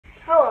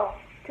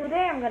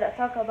I'm going to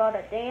talk about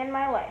a day in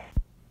my life.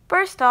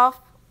 First off,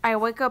 I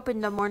wake up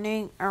in the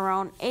morning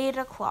around 8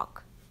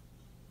 o'clock.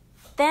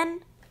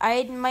 Then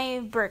I eat my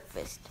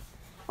breakfast.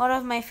 One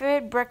of my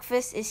favorite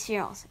breakfasts is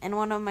cereals, and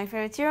one of my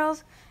favorite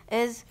cereals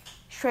is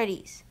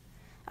Shreddies.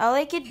 I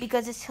like it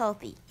because it's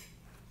healthy.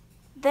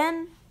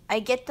 Then I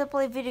get to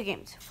play video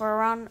games for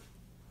around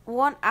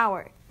 1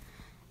 hour.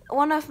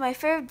 One of my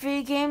favorite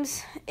video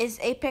games is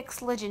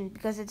Apex Legends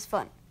because it's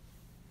fun.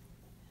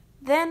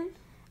 Then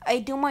I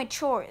do my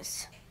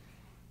chores.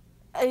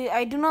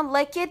 I do not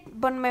like it,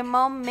 but my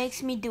mom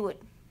makes me do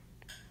it.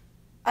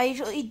 I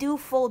usually do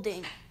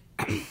folding.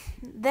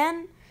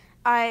 Then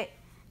I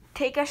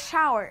take a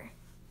shower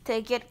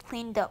to get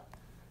cleaned up.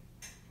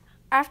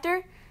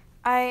 After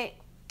I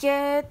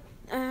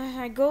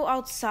go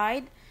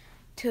outside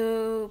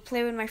to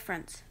play with my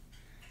friends.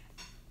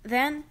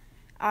 Then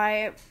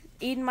I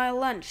eat my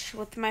lunch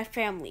with my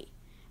family.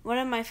 One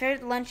of my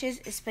favorite lunches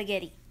is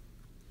spaghetti.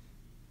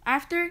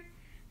 After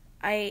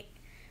I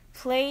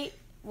play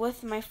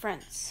with my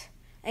friends.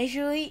 I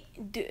usually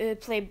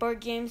play board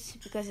games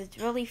because it's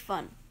really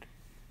fun.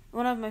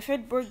 One of my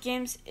favorite board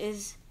games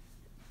is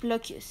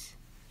Blocus.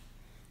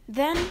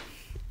 Then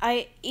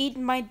I eat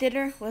my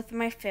dinner with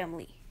my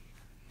family.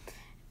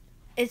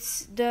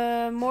 It's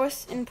the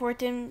most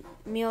important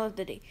meal of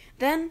the day.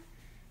 Then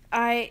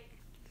I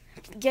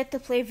get to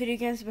play video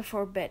games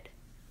before bed.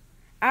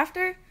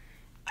 After,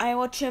 I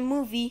watch a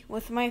movie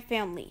with my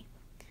family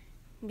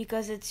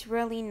because it's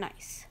really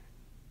nice.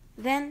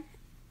 Then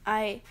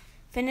I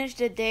finish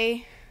the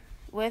day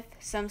with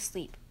some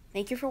sleep.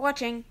 Thank you for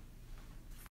watching.